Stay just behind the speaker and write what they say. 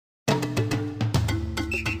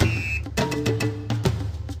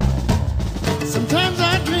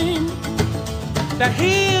that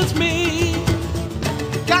heals me.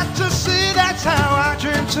 Got to see, that's how I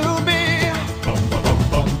dream to be.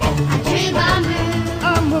 I dream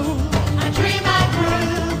I move, I dream I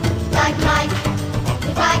groove, like Mike,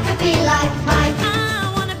 if I could be like Mike,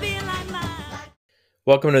 I want to be like Mike.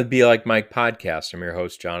 Welcome to the Be Like Mike podcast. I'm your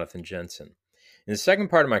host, Jonathan Jensen. In the second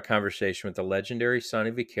part of my conversation with the legendary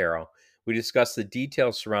Sonny Vaccaro, we discussed the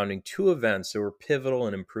details surrounding two events that were pivotal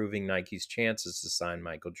in improving Nike's chances to sign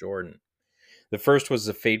Michael Jordan. The first was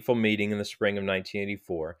the fateful meeting in the spring of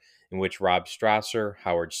 1984, in which Rob Strasser,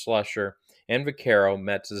 Howard Slusher, and Vaccaro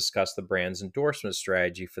met to discuss the brand's endorsement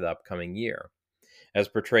strategy for the upcoming year. As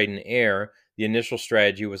portrayed in Air, the initial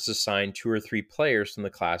strategy was to sign 2 or 3 players from the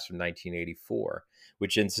class of 1984,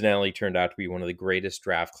 which incidentally turned out to be one of the greatest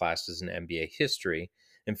draft classes in NBA history,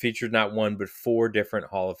 and featured not one but 4 different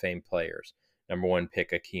Hall of Fame players. Number 1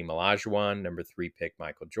 pick Hakeem Olajuwon, number 3 pick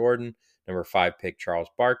Michael Jordan, number 5 pick Charles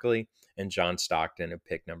Barkley, and John Stockton at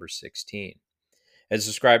pick number 16. As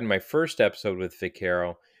described in my first episode with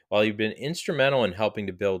Vaccaro, while he'd been instrumental in helping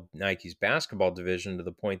to build Nike's basketball division to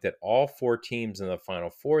the point that all 4 teams in the Final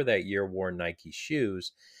Four that year wore Nike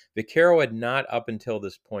shoes, Vaccaro had not up until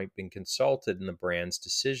this point been consulted in the brand's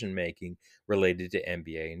decision-making related to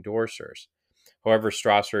NBA endorsers. However,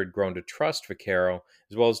 Strasser had grown to trust Vaccaro,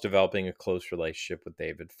 as well as developing a close relationship with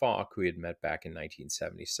David Falk, who he had met back in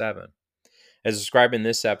 1977. As described in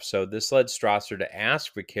this episode, this led Strasser to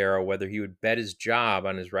ask Vaccaro whether he would bet his job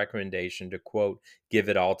on his recommendation to, quote, give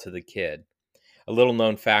it all to the kid. A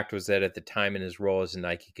little-known fact was that at the time in his role as a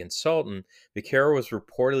Nike consultant, Vaccaro was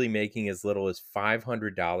reportedly making as little as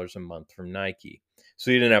 $500 a month from Nike,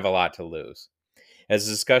 so he didn't have a lot to lose. As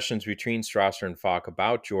discussions between Strasser and Falk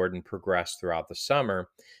about Jordan progressed throughout the summer,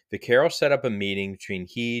 Vaccaro set up a meeting between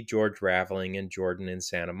he, George Raveling, and Jordan in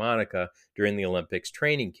Santa Monica during the Olympics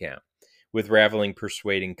training camp, with Raveling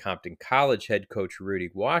persuading Compton College head coach Rudy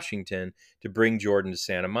Washington to bring Jordan to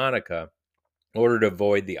Santa Monica in order to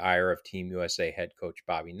avoid the ire of Team USA head coach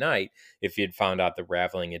Bobby Knight if he had found out that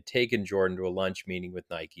Raveling had taken Jordan to a lunch meeting with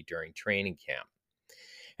Nike during training camp.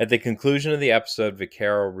 At the conclusion of the episode,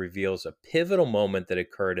 Vaccaro reveals a pivotal moment that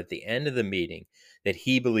occurred at the end of the meeting that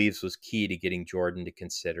he believes was key to getting Jordan to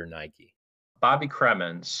consider Nike. Bobby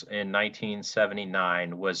Cremins in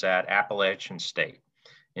 1979 was at Appalachian State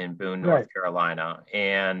in Boone, North Carolina.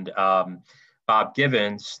 And Bob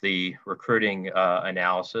Gibbons, the recruiting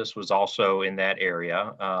analysis, was also in that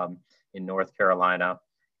area in North Carolina.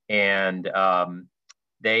 And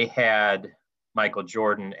they had Michael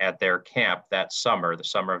Jordan at their camp that summer, the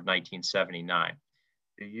summer of 1979.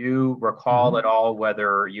 Do you recall at all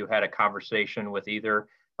whether you had a conversation with either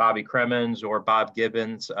Bobby Cremins or Bob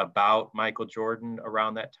Gibbons about Michael Jordan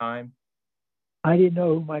around that time? I didn't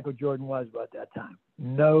know who Michael Jordan was about that time.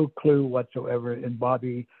 No clue whatsoever. And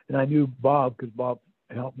I knew Bob because Bob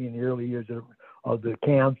helped me in the early years of the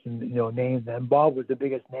camps and, names. And Bob was the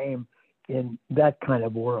biggest name in that kind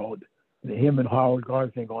of world. Him and Howard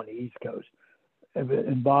Garfinkel on the East Coast.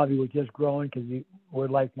 And Bobby was just growing because we were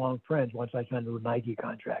lifelong friends once I signed a Nike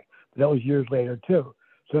contract. But that was years later too.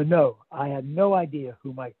 So no, I had no idea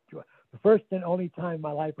who Michael Jordan. The first and only time in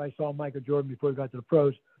my life I saw Michael Jordan before he got to the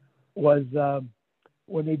pros was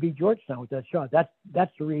when they beat Georgetown with that shot. That's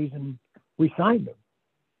the reason we signed him.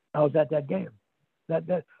 I was at that game.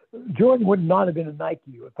 That Jordan would not have been a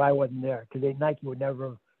Nike if I wasn't there, because Nike would never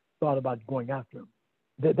have thought about going after him.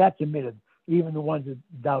 That's admitted. Even the ones that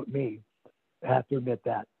doubt me have to admit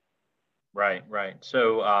that. Right.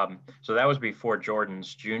 So that was before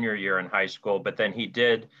Jordan's junior year in high school, but then he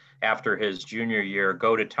did, after his junior year,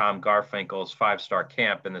 go to Tom Garfinkel's 5-star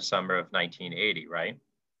camp in the summer of 1980, right?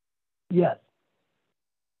 Yes.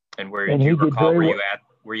 And do you recall,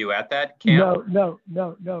 were you at that camp? No,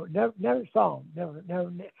 never saw him. Never.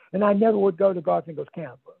 And I never would go to Garfinkel's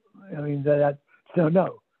camp. I mean, so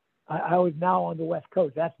no. I was now on the West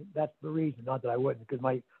Coast. That's the reason. Not that I wouldn't, because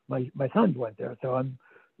my sons went there. So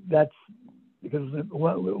that's because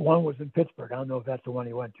one was in Pittsburgh. I don't know if that's the one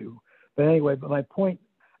he went to. But anyway, my point,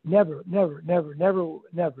 never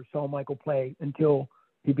saw Michael play until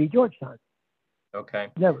he beat Georgetown. Okay.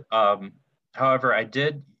 Never. However,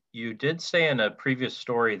 you did say in a previous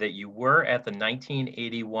story that you were at the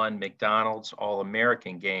 1981 McDonald's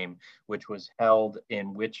All-American game, which was held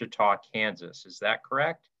in Wichita, Kansas. Is that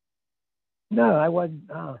correct? No, I wasn't.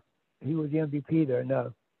 He was the MVP there.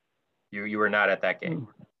 No. You were not at that game.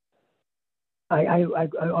 I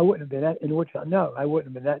wouldn't have been in Wichita. No, I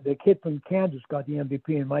wouldn't have been. That the kid from Kansas got the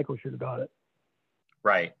MVP, and Michael should have got it.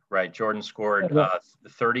 Right. Jordan scored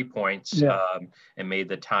 30 points and made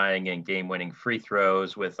the tying and game-winning free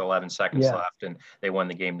throws with 11 seconds left, and they won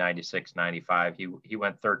the game 96-95. He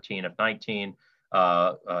went 13 of 19,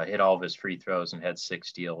 hit all of his free throws and had 6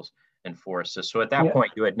 steals and 4 assists. So at that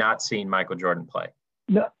point, you had not seen Michael Jordan play.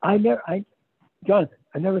 No, Jonathan,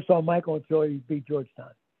 I never saw Michael until he beat Georgetown.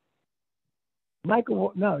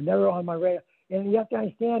 Michael, no, never on my radar. And you have to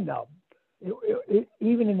understand now,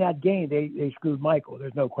 even in that game, they screwed Michael.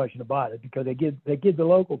 There's no question about it, because they give the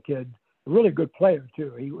local kid, a really good player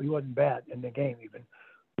too. He wasn't bad in the game even.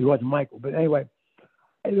 He wasn't Michael. But anyway,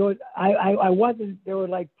 I wasn't. There were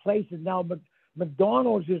like places now.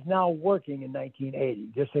 McDonald's is now working in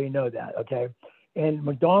 1980. Just so you know that, okay. And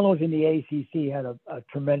McDonald's and the ACC had a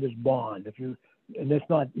tremendous bond. And it's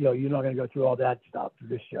not, you're not going to go through all that stuff for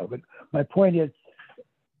this show. But my point is,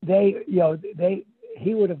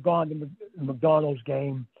 he would have gone to the McDonald's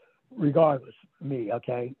game regardless of me,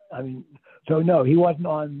 okay? I mean, so no, he wasn't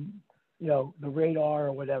on, the radar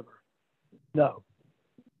or whatever. No.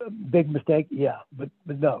 Big mistake, yeah, but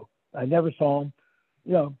no. I never saw him,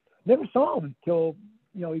 until,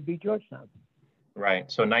 he beat Georgetown.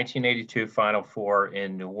 Right. So 1982 Final Four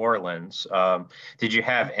in New Orleans. Did you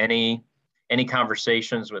have any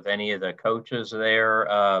conversations with any of the coaches there,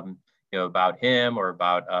 about him or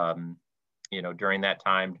about, during that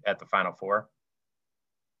time at the Final Four?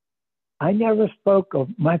 I never spoke of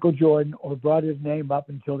Michael Jordan or brought his name up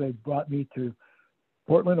until they brought me to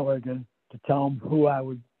Portland, Oregon, to tell them who I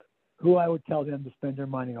would tell them to spend their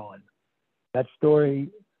money on. That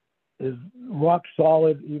story is rock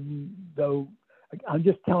solid, even though I'm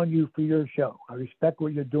just telling you for your show. I respect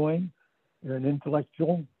what you're doing. You're an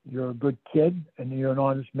intellectual, you're a good kid, and you're an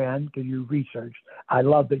honest man because you researched. I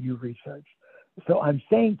love that you researched. So I'm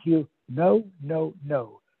saying to you, no.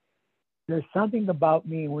 There's something about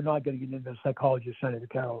me, and we're not going to get into the psychology of Sonny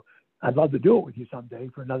Vaccaro. I'd love to do it with you someday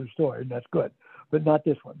for another story, and that's good, but not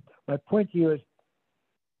this one. My point to you is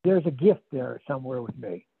there's a gift there somewhere with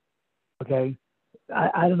me, okay?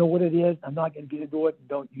 I don't know what it is. I'm not going to get into it.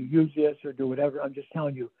 Don't you use this or do whatever. I'm just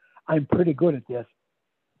telling you, I'm pretty good at this.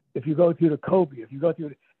 If you go through the Kobe, if you go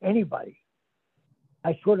through anybody,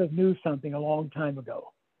 I sort of knew something a long time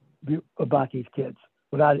ago about these kids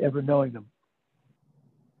without ever knowing them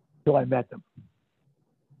until I met them.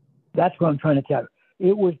 That's what I'm trying to tell you.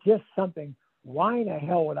 It was just something. Why in the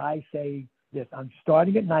hell would I say this? I'm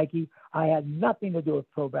starting at Nike. I had nothing to do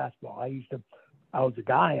with pro basketball. I was a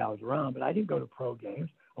guy, I was around, but I didn't go to pro games.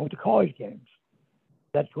 I went to college games.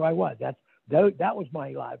 That's who I was. That was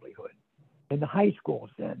my livelihood. In the high schools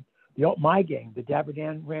then, my game, the Dapper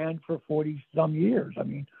Dan ran for 40 some years. I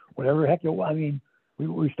mean, whatever the heck it was. I mean,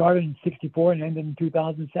 we started in 64 and ended in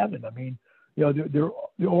 2007. I mean, the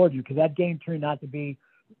origin, because that game turned out to be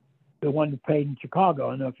the one that played in Chicago. I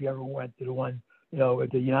don't know if you ever went to the one,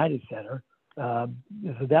 at the United Center. So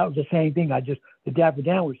that was the same thing. The Dapper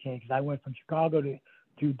Dan was changed because I went from Chicago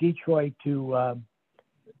to Detroit from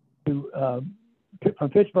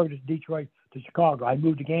Pittsburgh to Detroit to Chicago. I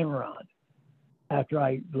moved the game around after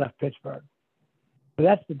I left Pittsburgh. So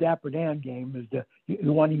that's the Dapper Dan game, is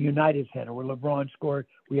the one in United Center where LeBron scored.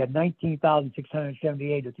 We had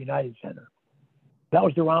 19,678 at the United Center. That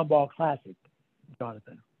was the Round Ball Classic,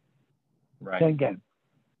 Jonathan. Right. Same game.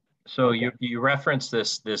 So okay. you referenced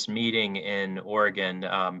this meeting in Oregon.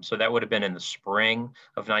 So that would have been in the spring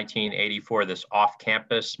of 1984, this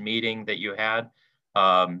off-campus meeting that you had.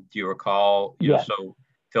 Do you recall? Yes. So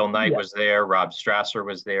Phil Knight was there, Rob Strasser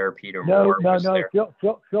was there, Peter Moore was there.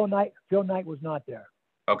 Phil Knight was not there.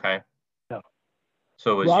 Okay. No.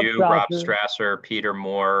 So it was Rob Strasser, Peter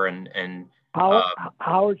Moore, and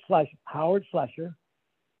Howard Slusher.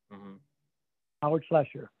 Mm-hmm. Howard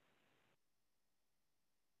Slusher.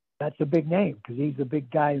 That's a big name because he's a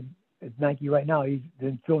big guy at Nike right now. He's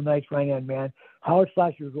been Phil Knight's right-hand man. Howard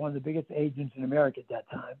Slusher was one of the biggest agents in America at that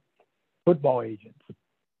time, football agents.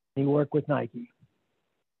 He worked with Nike.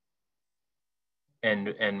 And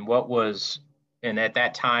at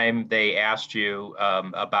that time they asked you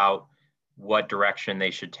about what direction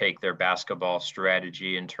they should take their basketball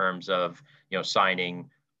strategy in terms of signing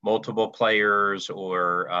multiple players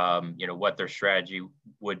or what their strategy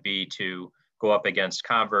would be to go up against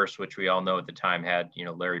Converse, which we all know at the time had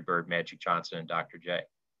Larry Bird, Magic Johnson, and Dr. J.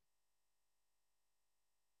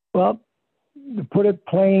 Well, to put it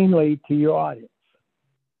plainly to your audience,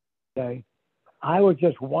 okay, I was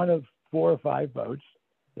just one of 4 or 5 votes.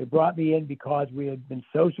 They brought me in because we had been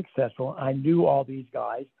so successful. I knew all these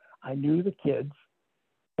guys. I knew the kids,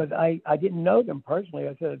 but I didn't know them personally.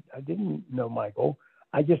 I said, I didn't know Michael.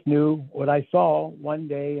 I just knew what I saw one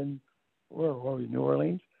day in New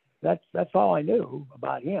Orleans. That's all I knew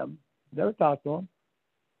about him. Never talked to him.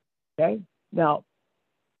 Okay? Now,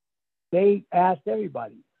 they asked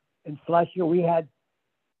everybody. In Slusher, we had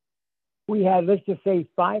let's just say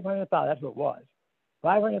 500,000. That's what it was.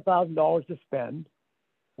 $500,000 to spend.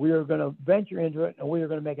 We are going to venture into it, and we are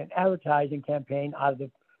going to make an advertising campaign out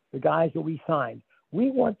of the guys that we signed. We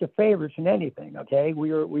weren't the favorites in anything, okay?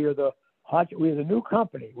 We are the new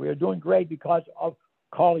company. We are doing great because of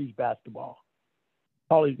college basketball.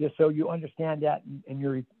 College, just so you understand that in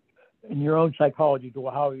your own psychology to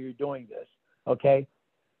how you're doing this, okay?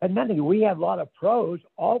 And then we have a lot of pros,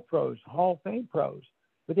 all pros, Hall of Fame pros,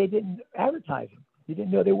 but they didn't advertise them. You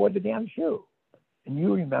didn't know they wore the damn shoe. And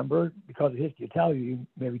you remember, because of history tells you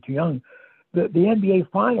may be too young, the NBA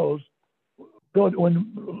Finals,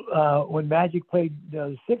 when Magic played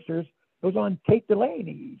the Sixers, it was on tape delay in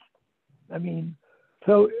the East. I mean,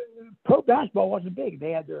 so pro basketball wasn't big.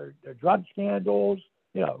 They had their drug scandals,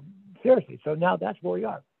 seriously. So now that's where we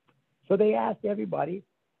are. So they asked everybody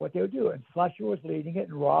what they would do, and Slusher was leading it,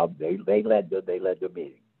 and Rob, they led the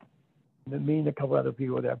meeting. Me and a couple other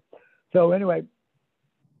people were there. So anyway,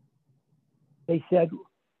 they said,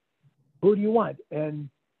 who do you want? And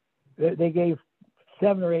they gave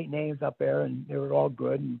 7 or 8 names up there, and they were all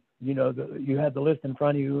good. And, you had the list in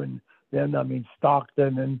front of you, and then,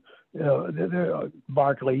 Stockton and,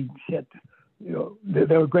 Barkley, shit.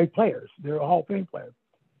 They were great players. They were Hall of Fame players.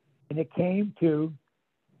 And it came to,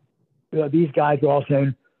 these guys were all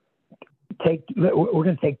saying, we're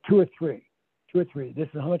going to take 2 or 3. 2 or 3. This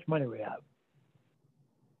is how much money we have.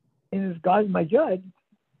 And as God is my judge,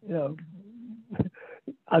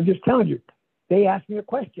 I'm just telling you, they asked me a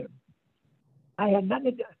question. I had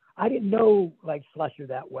nothing to, I didn't know like Slusher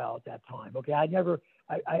that well at that time. Okay. I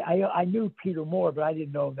knew Peter Moore, but I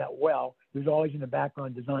didn't know him that well. He was always in the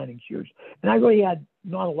background designing shoes. And I really had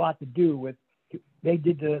not a lot to do with, they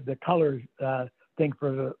did the colors thing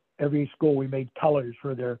for every school. We made colors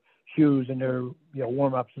for their shoes and their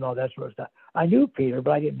warm-ups and all that sort of stuff. I knew Peter,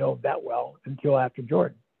 but I didn't know him that well until after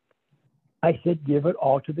Jordan. I said, give it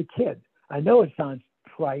all to the kid. I know it sounds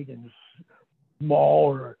trite and small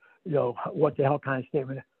or, what the hell kind of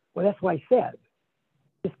statement. Well, that's what I said.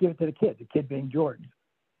 Just give it to the kid being Jordan.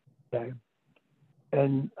 Okay.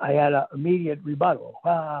 And I had an immediate rebuttal.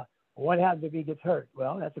 What happens if he gets hurt?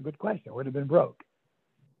 Well, that's a good question. Would have been broke.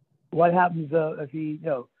 What happens if he,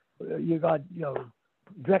 you got,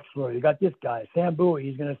 Drexler, you got this guy, Sam Bowie,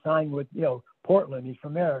 he's going to sign with, Portland, he's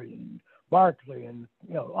from there, and Barkley, and,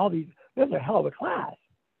 all these, there's a hell of a class.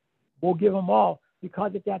 We'll give them all,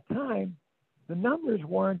 because at that time, the numbers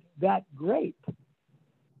weren't that great.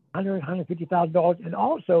 $150,000, and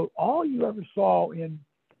also all you ever saw in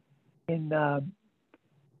the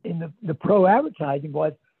pro advertising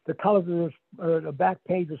was the color or the back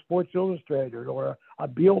page of Sports Illustrated or a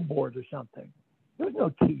billboard or something. There was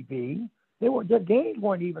no TV. Their games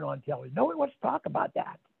weren't even on television. No one wants to talk about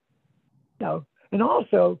that. And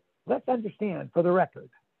also, let's understand, for the record,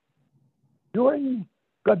 Jordan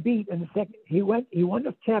got beat in the second. He won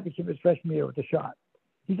the championship his freshman year with the shot.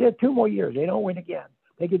 He's had 2 more years. They don't win again.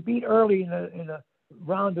 They get beat early in the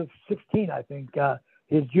round of 16, I think,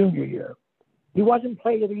 his junior year. He wasn't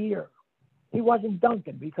Player of the Year. He wasn't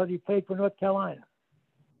Duncan because he played for North Carolina.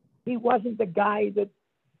 He wasn't the guy that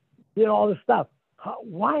did all the stuff. How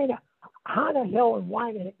the hell and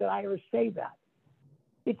why the heck did I ever say that?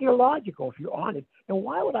 It's illogical if you're honest. And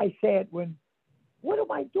why would I say it what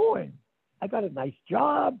am I doing? I got a nice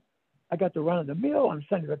job. I got to run of the mill. I'm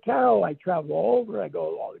Sonny Vaccaro. I travel all over. I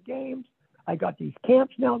go to all the games. I got these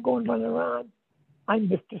camps now running around. I'm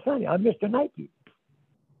Mr. Sonny. I'm Mr. Nike.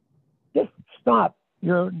 Just stop.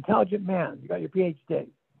 You're an intelligent man. You got your PhD.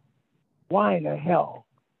 Why in the hell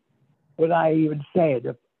would I even say it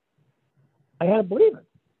if I had to believe it?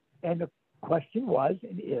 And the question was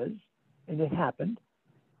and is, and it happened.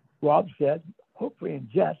 Rob said, hopefully in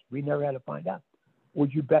jest, we never had to find out.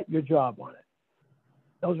 Would you bet your job on it?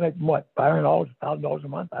 That was like, what, $500, $1,000 a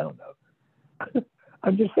month? I don't know.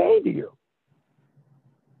 I'm just saying to you.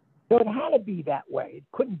 So it had to be that way. It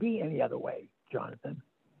couldn't be any other way, Jonathan.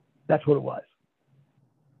 That's what it was.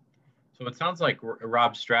 So it sounds like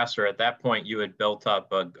Rob Strasser, at that point, you had built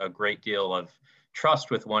up a great deal of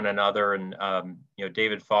trust with one another. And,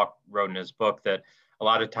 David Falk wrote in his book that a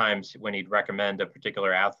lot of times when he'd recommend a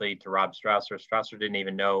particular athlete to Rob Strasser, Strasser didn't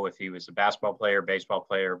even know if he was a basketball player, baseball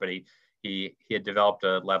player, but he had developed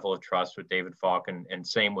a level of trust with David Falk, and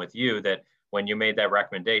same with you, that when you made that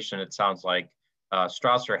recommendation, it sounds like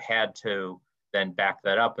Strasser had to then back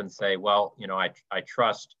that up and say, well, I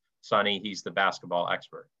trust Sonny, he's the basketball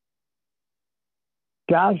expert.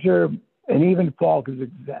 Strasser and even Falk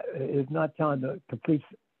is not telling the complete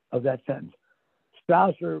of that sentence.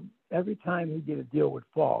 Strasser, every time he did a deal with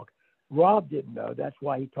Falk, Rob didn't know. That's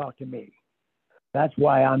why he talked to me. That's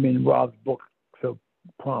why I'm in Rob's book so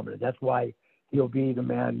prominent. That's why he'll be the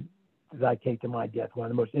man that I take to my death, one of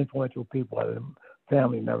the most influential people,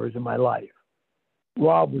 family members in my life.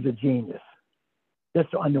 Rob was a genius. Just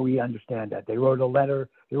so I know we understand that. They wrote a letter.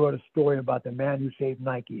 They wrote a story about the man who saved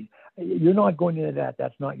Nike. You're not going into that.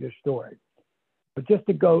 That's not your story. But just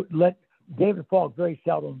to go, let David Falk very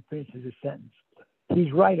seldom finishes a sentence.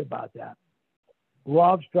 He's right about that.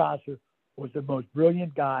 Rob Strasser was the most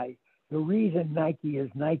brilliant guy. The reason Nike is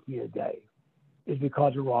Nike today is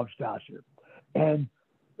because of Rob Strasser. And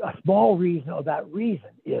a small reason of that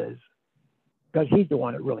reason is because he's the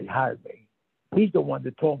one that really hired me. He's the one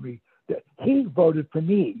that told me that he voted for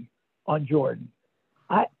me on Jordan.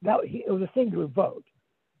 It was a singular vote.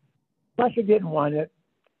 Slusher didn't want it.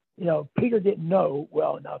 You know, Peter didn't know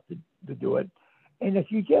well enough to do it. And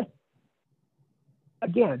if you just,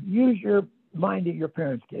 again, use your mind that your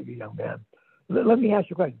parents gave you, young man. Let me ask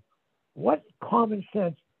you a question. What common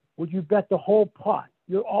sense would you bet the whole pot?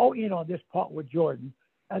 You're all in on this pot with Jordan,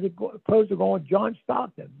 as opposed to going with John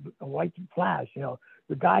Stockton, a white flash, you know,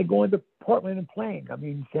 the guy going to Portland and playing. I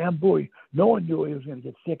mean, Sam Bowie, no one knew he was going to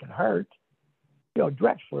get sick and hurt. You know,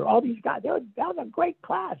 Drexler, all these guys, that was a great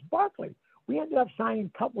class. Barkley, we ended up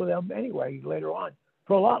signing a couple of them anyway later on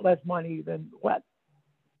for a lot less money than what?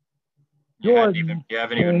 You haven't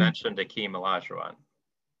even mentioned Akeem Olajuwon.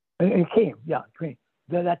 Akeem, yeah, Akeem.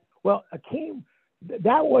 Akeem,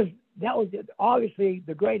 that was obviously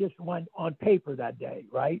the greatest one on paper that day,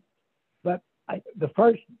 right? But I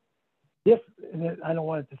don't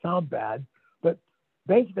want it to sound bad, but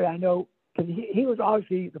basically I know because he was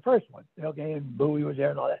obviously the first one, okay, and Bowie was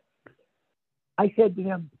there and all that. I said to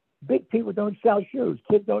them, big people don't sell shoes.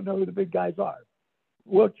 Kids don't know who the big guys are.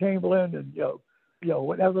 Wilt Chamberlain and you know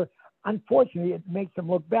whatever. Unfortunately, it makes them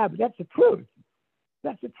look bad, but that's the truth.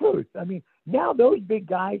 That's the truth. I mean, now those big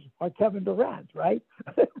guys are Kevin Durant, right?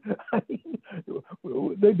 I mean,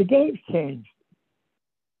 the game's changed.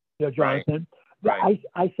 You know, Jonathan. Right.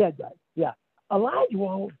 I said that. Yeah.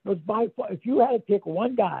 Olajuwon was by far, if you had to pick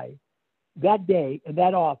one guy that day in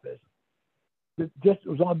that office that just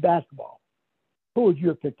was on basketball, who would you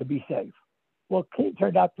have picked to be safe? Well, King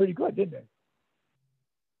turned out pretty good, didn't he?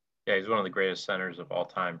 Yeah, he's one of the greatest centers of all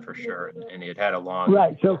time for sure, and he had a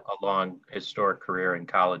long historic career in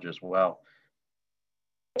college as well.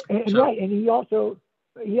 And he also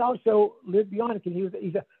lived beyond it because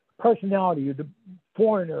he's a personality. You're the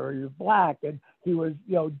foreigner, you're black, and he was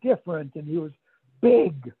different, and he was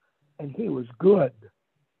big, and he was good,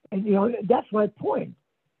 and that's my point.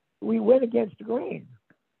 We went against the grain.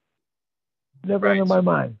 Never in my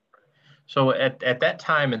mind. So at that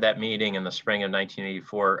time in that meeting in the spring of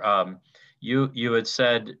 1984, you had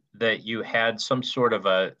said that you had some sort of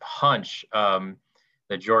a hunch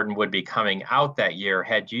that Jordan would be coming out that year.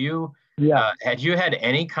 Had you had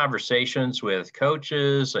any conversations with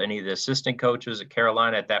coaches, any of the assistant coaches at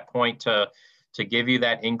Carolina at that point to give you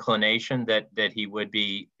that inclination that he would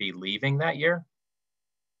be leaving that year?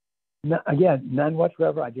 No, again, none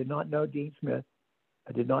whatsoever. I did not know Dean Smith.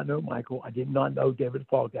 I did not know Michael. I did not know David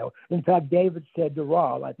Falk. In fact, David said to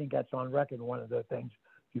Rob, I think that's on record, one of the things,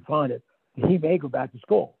 if you find it, he may go back to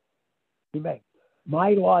school. He may.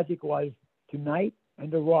 My logic was tonight and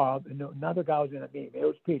to Rob, and another guy was in that meeting, it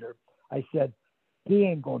was Peter. I said, he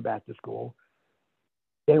ain't going back to school.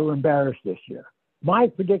 They were embarrassed this year. My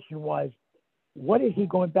prediction was, what is he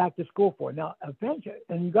going back to school for? Now, eventually,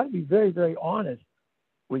 and you've got to be very, very honest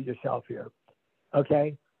with yourself here,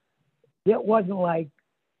 okay? It wasn't like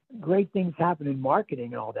great things happened in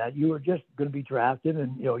marketing and all that. You were just going to be drafted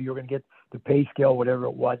and, you were going to get the pay scale, whatever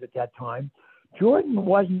it was at that time. Jordan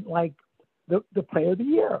wasn't like the player of the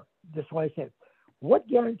year. That's what I said. What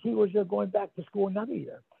guarantee was there going back to school another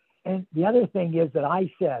year? And the other thing is that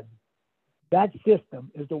I said that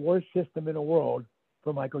system is the worst system in the world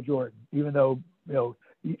for Michael Jordan, even though,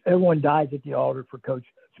 everyone dies at the altar for Coach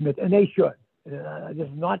Smith, and they should. This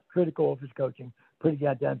is not critical of his coaching. Pretty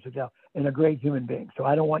goddamn successful and a great human being. So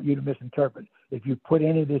I don't want you to misinterpret if you put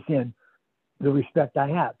any of this in the respect I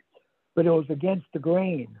have. But it was against the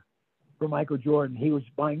grain for Michael Jordan. He was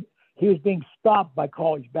being stopped by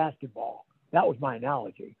college basketball. That was my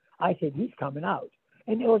analogy. I said he's coming out,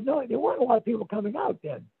 and there weren't a lot of people coming out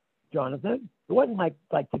then, Jonathan. It wasn't like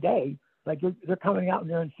today. Like they're coming out and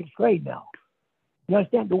they're in sixth grade now. You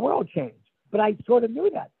understand? The world changed, but I sort of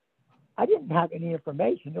knew that. I didn't have any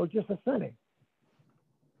information. It was just a Sonny.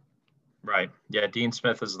 Right. Yeah. Dean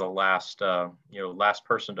Smith is the last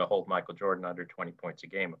person to hold Michael Jordan under 20 points a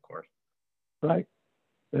game, of course. Right.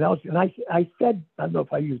 And I said, I don't know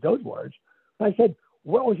if I used those words, but I said,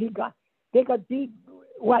 what was he got? They got beat,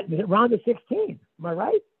 round of 16. Am I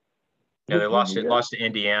right? Yeah, they lost to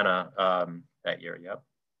Indiana that year. Yep.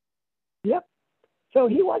 Yep. So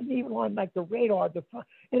he wasn't even on like the radar.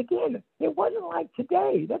 And again, it wasn't like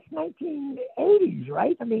today. That's 1980s,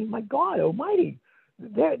 right? I mean, my God Almighty,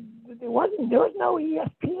 there was no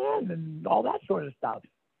ESPN and all that sort of stuff.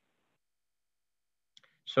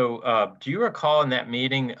 So, do you recall in that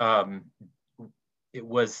meeting, it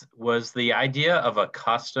was the idea of a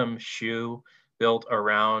custom shoe built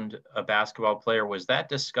around a basketball player? Was that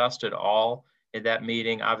discussed at all in that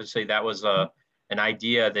meeting? Obviously, that was an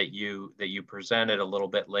idea that you presented a little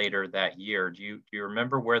bit later that year. Do you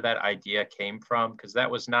remember where that idea came from? Because that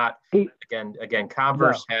was not again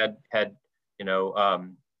Converse had had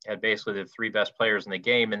basically the three best players in the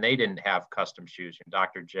game, and they didn't have custom shoes.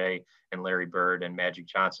 Dr. J and Larry Bird and Magic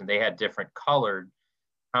Johnson, they had different colored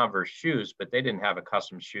Converse shoes, but they didn't have a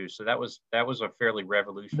custom shoe. So that was a fairly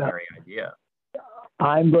revolutionary idea.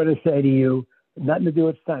 I'm going to say to you, nothing to do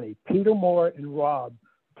with Sonny. Peter Moore and Rob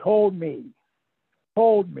told me.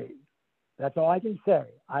 That's all I can say.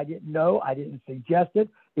 I didn't know. I didn't suggest it.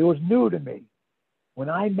 It was new to me. When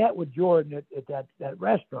I met with Jordan at that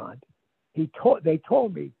restaurant, they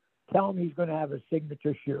told me, tell him he's going to have a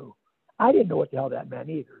signature shoe. I didn't know what the hell that meant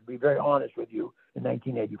either, to be very honest with you, in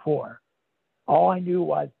 1984. All I knew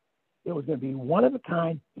was it was going to be one of a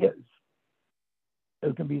kind, his. It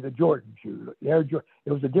was going to be the Jordan shoe.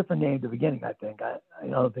 It was a different name at the beginning, I think. I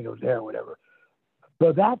don't think it was Air or whatever.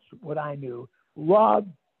 So that's what I knew. Rob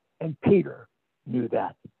and Peter knew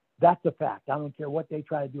that. That's a fact. I don't care what they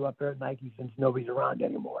try to do up there at Nike since nobody's around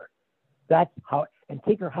anymore. That's how, and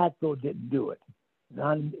Tinker Hatfield didn't do it.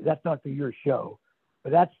 That's not for your show,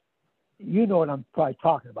 but you know what I'm probably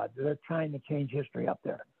talking about. They're trying to change history up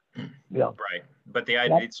there. Right. But the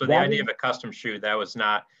idea of a custom shoe, that was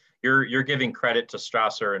not, you're giving credit to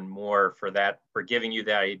Strasser and Moore for giving you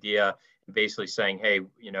that idea, basically saying, hey,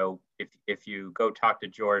 if you go talk to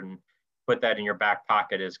Jordan, put that in your back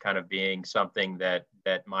pocket as kind of being something that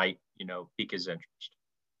might, pique his interest.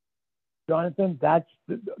 Jonathan, that's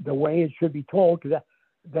the way it should be told, because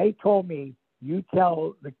they told me, you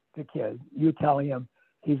tell the kid, you tell him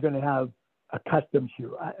he's going to have a custom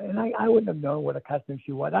shoe. I wouldn't have known what a custom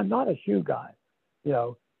shoe was. I'm not a shoe guy.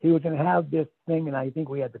 He was going to have this thing, and I think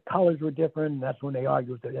the colors were different, and that's when they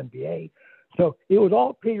argued with the NBA. So it was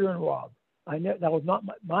all Peter and Rob. That was not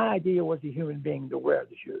my idea. Was a human being to wear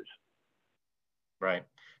the shoes. Right.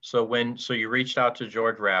 So you reached out to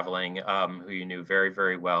George Raveling, who you knew very,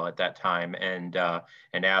 very well at that time, and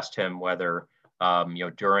asked him whether,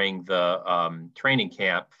 during the training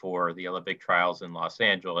camp for the Olympic trials in Los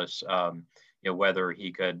Angeles, whether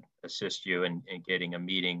he could assist you in getting a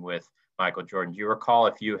meeting with Michael Jordan. Do you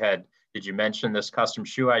recall did you mention this custom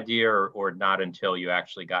shoe idea or not until you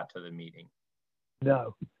actually got to the meeting?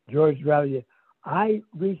 No, George Raveling. I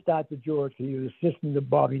reached out to George. He was assisting to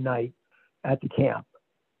Bobby Knight at the camp.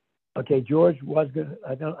 Okay, George was good.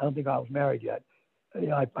 I don't think I was married yet.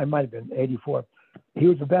 I might have been 84. He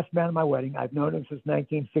was the best man at my wedding. I've known him since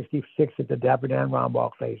 1966 at the Dapper Dan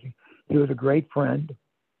Rombach facing. He was a great friend.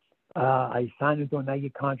 I signed him to a Nike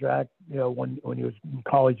contract, when he was in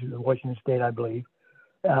college in Washington State, I believe.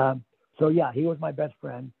 So yeah, he was my best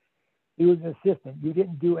friend. He was an assistant. You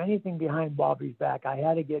didn't do anything behind Bobby's back. I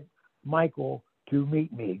had to get Michael to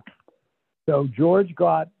meet me. So George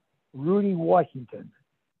got Rudy Washington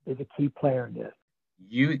is a key player in this.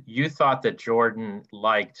 You thought that Jordan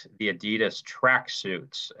liked the Adidas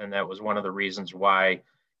tracksuits, and that was one of the reasons why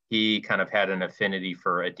he kind of had an affinity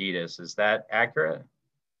for Adidas. Is that accurate?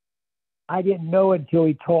 I didn't know until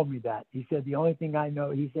he told me that. He said, the only thing I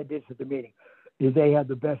know, he said this at the meeting, is they had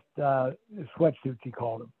the best sweatsuits, he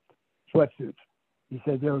called them. Sweatsuits. He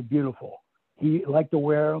said they were beautiful. He liked to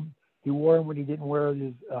wear them. He wore them when he didn't wear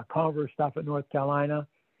his Converse stuff at North Carolina.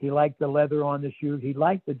 He liked the leather on the shoes. He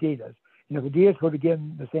liked Adidas. If Adidas would have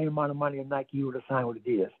given the same amount of money as Nike, he would have signed with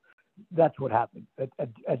Adidas. That's what happened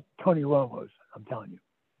at Tony Roma's, I'm telling you.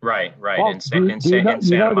 Right. In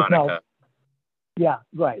Santa Monica. Yeah,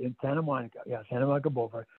 right. In Santa Monica. Yeah, Santa Monica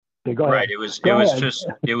Boulevard. Right.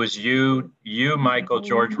 It was you, Michael,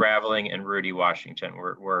 George Raveling, and Rudy Washington.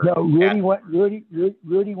 Rudy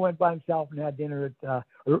went by himself and had dinner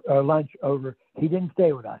at lunch over. He didn't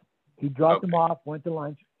stay with us. He dropped him off, went to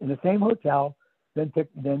lunch in the same hotel,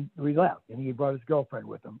 then we left, and he brought his girlfriend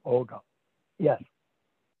with him, Olga. Yes.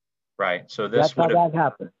 Right. So that's how that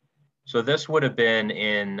happened. So this would have been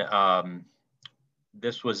in.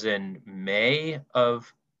 This was in May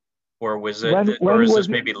of, or was it? Or is this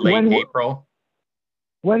maybe late April?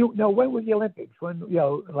 When was the Olympics? When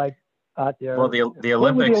out there? Well, the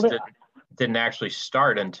Olympics didn't actually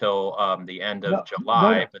start until the end of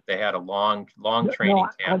July, but they had a long training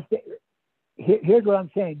camp. Here's what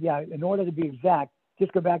I'm saying. Yeah, in order to be exact,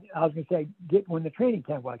 just go back. I was going to say, when the training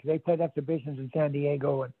camp was, because they played exhibitions in San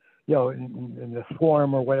Diego and, in the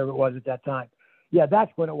Swarm or whatever it was at that time. Yeah,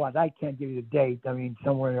 that's when it was. I can't give you the date. I mean,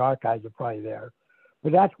 somewhere in the archives are probably there.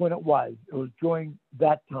 But that's when it was. It was during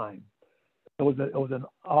that time. It was an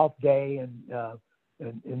off day, and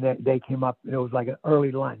they came up, and it was like an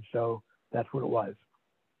early lunch. So that's what it was.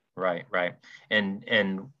 Right.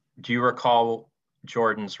 And do you recall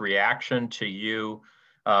Jordan's reaction to you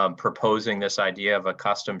proposing this idea of a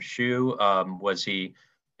custom shoe? Was he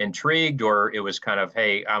intrigued, or it was kind of,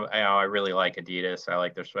 hey, I really like Adidas, I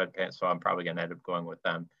like their sweatpants, so I'm probably going to end up going with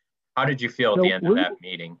them? How did you feel at the end of that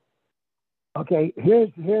meeting? Okay,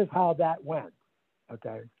 here's how that went.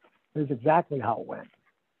 Okay, here's exactly how it went.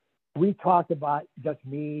 We talked about just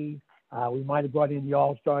me. We might have brought in the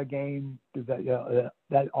All-Star game, because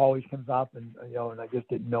that always comes up, and and I just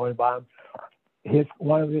didn't know about him.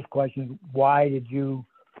 One of his questions: why do you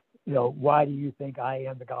think I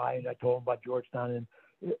am the guy? And I told him about Georgetown and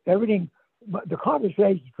everything. But the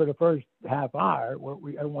conversation for the first half hour, where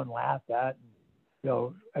everyone laughed at,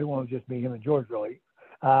 and, everyone was just me, him, and George really,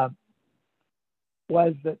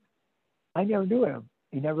 was that I never knew him.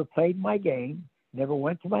 He never played my game, never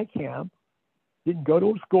went to my camp, didn't go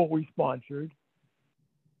to a school we sponsored.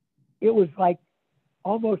 It was like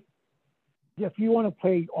almost, if you want to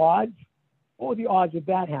play odds, what were the odds of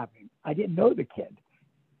that happening? I didn't know the kid.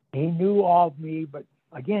 He knew all of me, but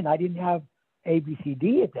again, I didn't have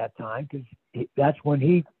ABCD at that time, because that's when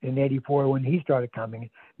in '84, when he started coming,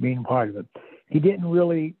 being part of it. He didn't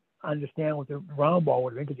really understand what the round ball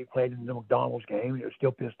would have been, because he played in the McDonald's game. He was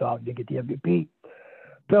still pissed off and didn't get the MVP.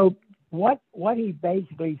 So what he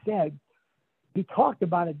basically said, he talked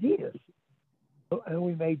about Adidas, and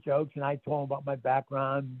we made jokes, and I told him about my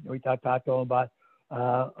background. We talked to him about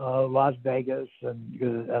Las Vegas, and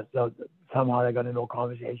somehow I got into a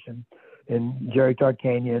conversation, and Jerry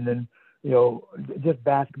Tarkanian, and just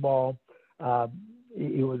basketball.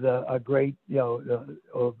 He was a great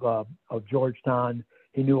of Georgetown.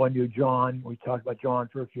 He knew I knew John. We talked about John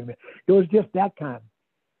for a few minutes. It was just that kind.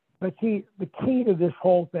 But see, the key to this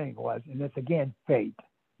whole thing was, and it's again fate.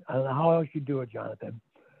 I don't know how else you do it, Jonathan.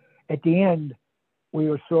 At the end, we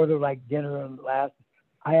were sort of like dinner and last.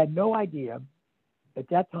 I had no idea. At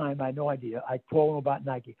that time, I had no idea. I told him about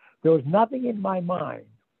Nike. There was nothing in my mind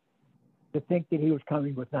to think that he was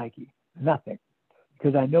coming with Nike. Nothing.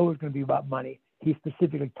 Because I know it was going to be about money. He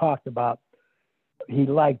specifically talked about he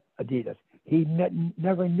liked Adidas. He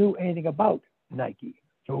never knew anything about Nike.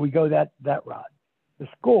 So we go that route. The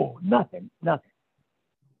school, nothing. But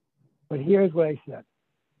here's what I said.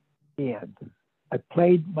 And I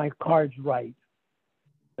played my cards right.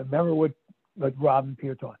 I remember what Rob and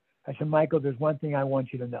Peter told me. I said, Michael, there's one thing I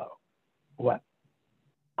want you to know. What?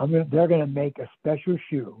 They're going to make a special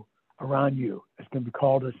shoe around you. It's going to be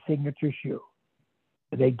called a signature shoe.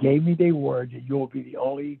 And they gave me their word that you'll be the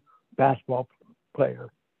only basketball player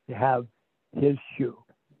to have his shoe.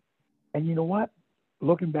 And you know what?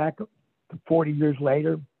 Looking back 40 years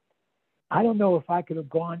later, I don't know if I could have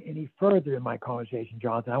gone any further in my conversation,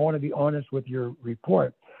 Jonathan. I want to be honest with your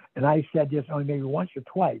report. And I said this only maybe once or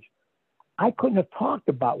twice. I couldn't have talked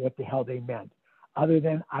about what the hell they meant, other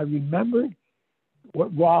than I remembered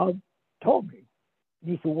what Rob told me.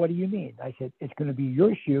 And he said, what do you mean? I said, it's going to be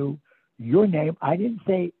your shoe, your name. I didn't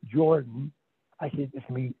say Jordan. I said, it's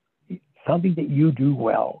going to be something that you do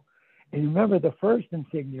well. And remember, the first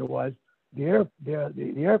insignia was the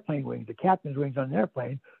airplane wings, the captain's wings on an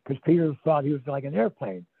airplane, because Peter thought he was like an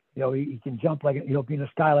airplane. He can jump like, be in the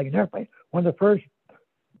sky like an airplane. One of the first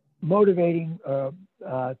motivating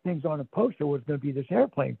things on a poster was going to be this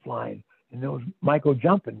airplane flying, and there was Michael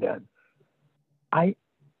jumping then.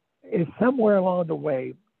 It's somewhere along the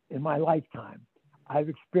way in my lifetime, I've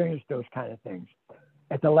experienced those kind of things.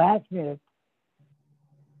 At the last minute,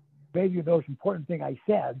 maybe the most important thing I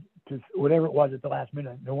said, to whatever it was at the last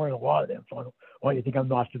minute, there weren't a lot of them, so I don't want you to think I'm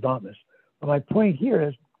Nostradamus. But my point here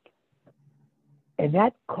is, and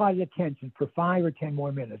that caught attention for 5 or 10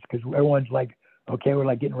 more minutes, because everyone's like, okay, we're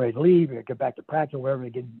like getting ready to leave, we're gonna get back to practice, or wherever.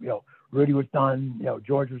 Rudy was done,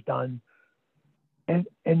 George was done. And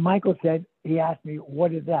Michael said, he asked me,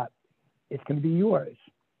 what is that? It's going to be yours.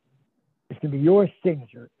 It's going to be your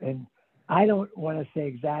signature. And I don't want to say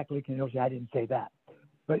exactly, because he'll say I didn't say that.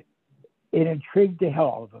 But it intrigued the hell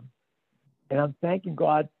out of him. And I'm thanking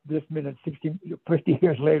God this minute, 50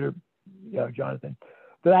 years later, Jonathan,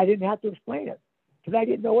 that I didn't have to explain it, because I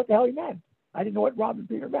didn't know what the hell he meant. I didn't know what Rob and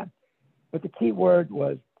Peter meant. But the key word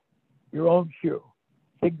was your own shoe,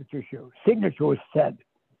 signature shoe. Signature was said.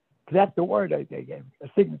 That's the word they gave me, a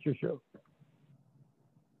signature shoe.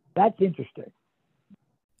 That's interesting.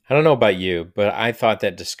 I don't know about you, but I thought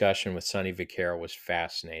that discussion with Sonny Vaccaro was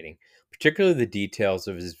fascinating, particularly the details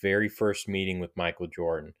of his very first meeting with Michael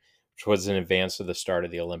Jordan, which was in advance of the start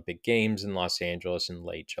of the Olympic Games in Los Angeles in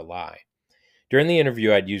late July. During the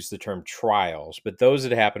interview, I'd used the term trials, but those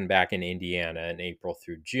had happened back in Indiana in April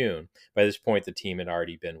through June. By this point, the team had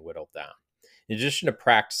already been whittled down. In addition to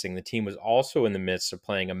practicing, the team was also in the midst of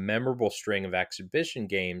playing a memorable string of exhibition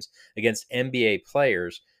games against NBA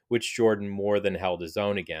players, which Jordan more than held his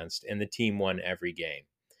own against, and the team won every game.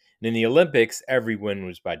 And in the Olympics, every win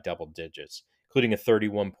was by double digits, including a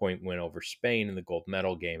 31-point win over Spain in the gold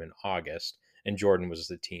medal game in August, and Jordan was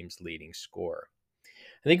the team's leading scorer.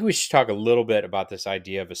 I think we should talk a little bit about this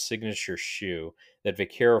idea of a signature shoe that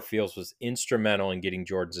Vaccaro feels was instrumental in getting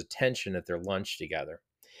Jordan's attention at their lunch together.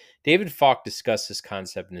 David Falk discussed this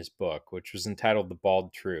concept in his book, which was entitled The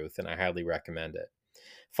Bald Truth, and I highly recommend it.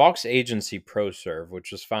 Falk's agency, ProServe,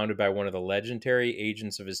 which was founded by one of the legendary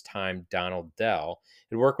agents of his time, Donald Dell,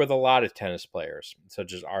 had worked with a lot of tennis players,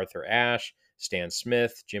 such as Arthur Ashe, Stan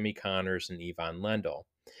Smith, Jimmy Connors, and Ivan Lendl.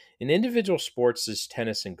 In individual sports as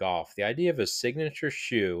tennis and golf, the idea of a signature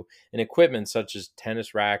shoe and equipment such as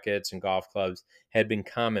tennis rackets and golf clubs had been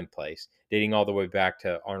commonplace, dating all the way back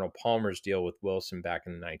to Arnold Palmer's deal with Wilson back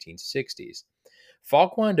in the 1960s.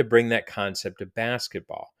 Falk wanted to bring that concept to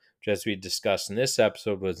basketball, which, as we discussed in this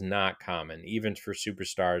episode, was not common, even for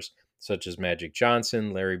superstars such as Magic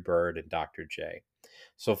Johnson, Larry Bird, and Dr. J.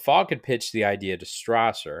 So Falk had pitched the idea to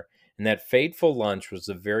Strasser, and that fateful lunch was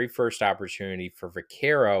the very first opportunity for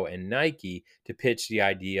Vaccaro and Nike to pitch the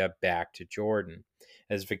idea back to Jordan.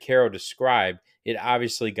 As Vaccaro described, it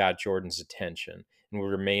obviously got Jordan's attention and would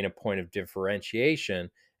remain a point of differentiation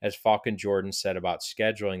as Falk and Jordan set about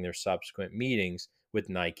scheduling their subsequent meetings with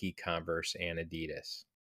Nike, Converse, and Adidas.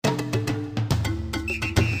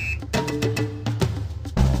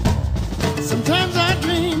 Sometimes I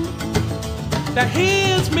dream that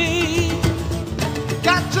he is me.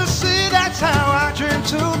 Got to see that's how I dream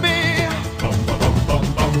to be.